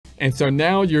And so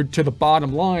now you're to the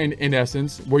bottom line, in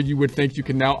essence, where you would think you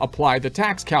can now apply the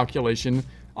tax calculation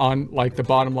on like the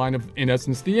bottom line of, in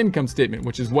essence, the income statement,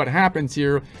 which is what happens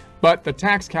here. But the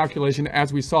tax calculation,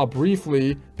 as we saw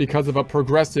briefly, because of a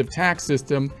progressive tax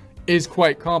system, is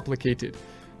quite complicated.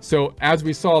 So as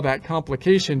we saw, that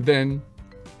complication then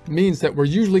means that we're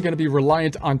usually going to be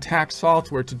reliant on tax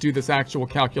software to do this actual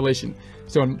calculation.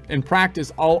 So in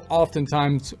practice, I'll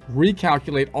oftentimes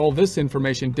recalculate all this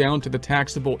information down to the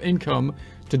taxable income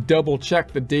to double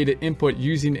check the data input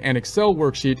using an Excel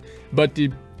worksheet, but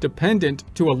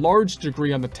dependent to a large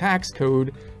degree on the tax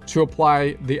code to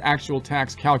apply the actual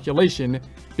tax calculation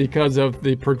because of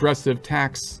the progressive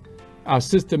tax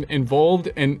system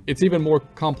involved. And it's even more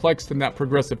complex than that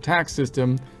progressive tax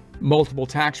system, multiple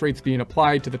tax rates being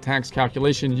applied to the tax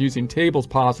calculation using tables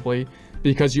possibly,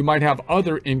 because you might have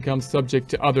other income subject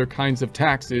to other kinds of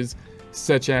taxes,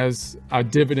 such as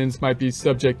dividends might be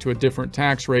subject to a different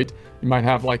tax rate. You might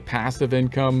have like passive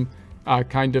income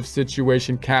kind of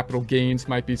situation, capital gains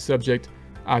might be subject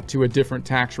to a different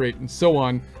tax rate, and so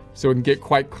on. So it can get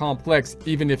quite complex,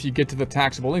 even if you get to the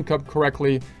taxable income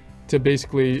correctly, to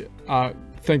basically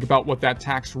think about what that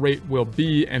tax rate will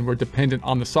be, and we're dependent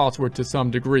on the software to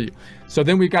some degree. So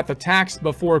then we've got the tax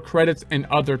before credits and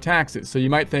other taxes. So you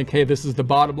might think, hey, this is the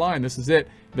bottom line, this is it,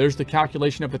 there's the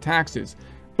calculation of the taxes.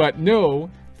 But no,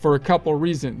 for a couple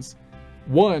reasons.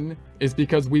 One is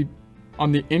because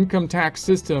on the income tax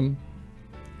system,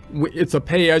 it's a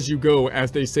pay-as-you-go,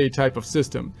 as they say, type of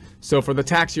system. So for the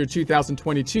tax year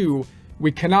 2022,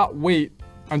 we cannot wait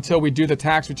until we do the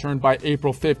tax return by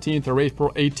April 15th or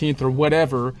April 18th or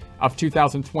whatever of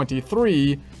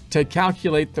 2023 to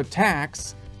calculate the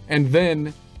tax and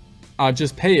then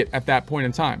just pay it at that point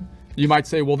in time. You might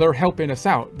say, well, they're helping us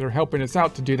out. They're helping us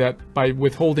out to do that by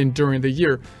withholding during the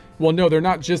year. Well, no, they're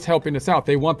not just helping us out.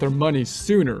 They want their money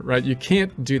sooner, right? You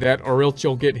can't do that or else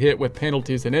you'll get hit with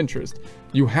penalties and interest.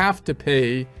 You have to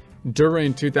pay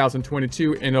during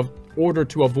 2022 in order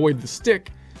to avoid the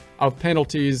stick of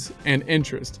penalties and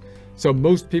interest. So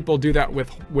most people do that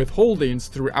with withholdings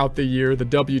throughout the year, the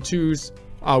W-2s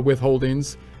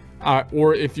withholdings,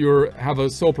 or if you have a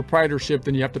sole proprietorship,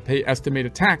 then you have to pay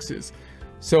estimated taxes.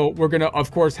 So we're gonna,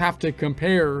 of course, have to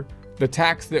compare the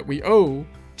tax that we owe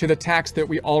to the tax that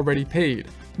we already paid.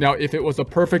 Now, if it was a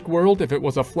perfect world, if it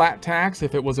was a flat tax,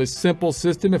 if it was a simple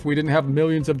system, if we didn't have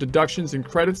millions of deductions and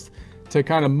credits to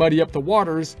kind of muddy up the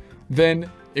waters, then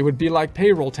it would be like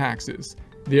payroll taxes.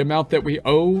 The amount that we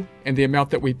owe and the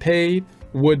amount that we pay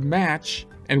would match,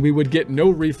 and we would get no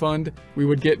refund. We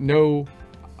would get no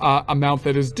amount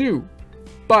that is due.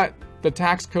 But the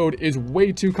tax code is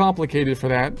way too complicated for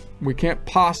that. We can't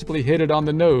possibly hit it on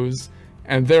the nose,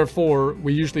 and therefore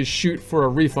we usually shoot for a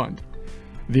refund.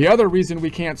 The other reason we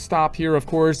can't stop here, of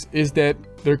course, is that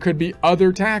there could be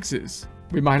other taxes.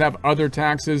 We might have other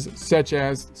taxes, such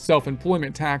as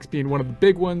self-employment tax being one of the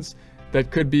big ones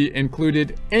that could be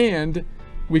included, and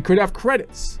we could have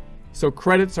credits. So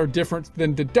credits are different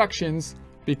than deductions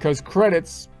because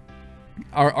credits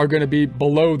are going to be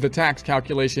below the tax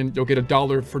calculation. You'll get a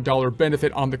dollar for dollar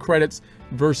benefit on the credits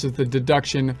versus the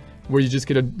deduction where you just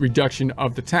get a reduction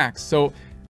of the tax. So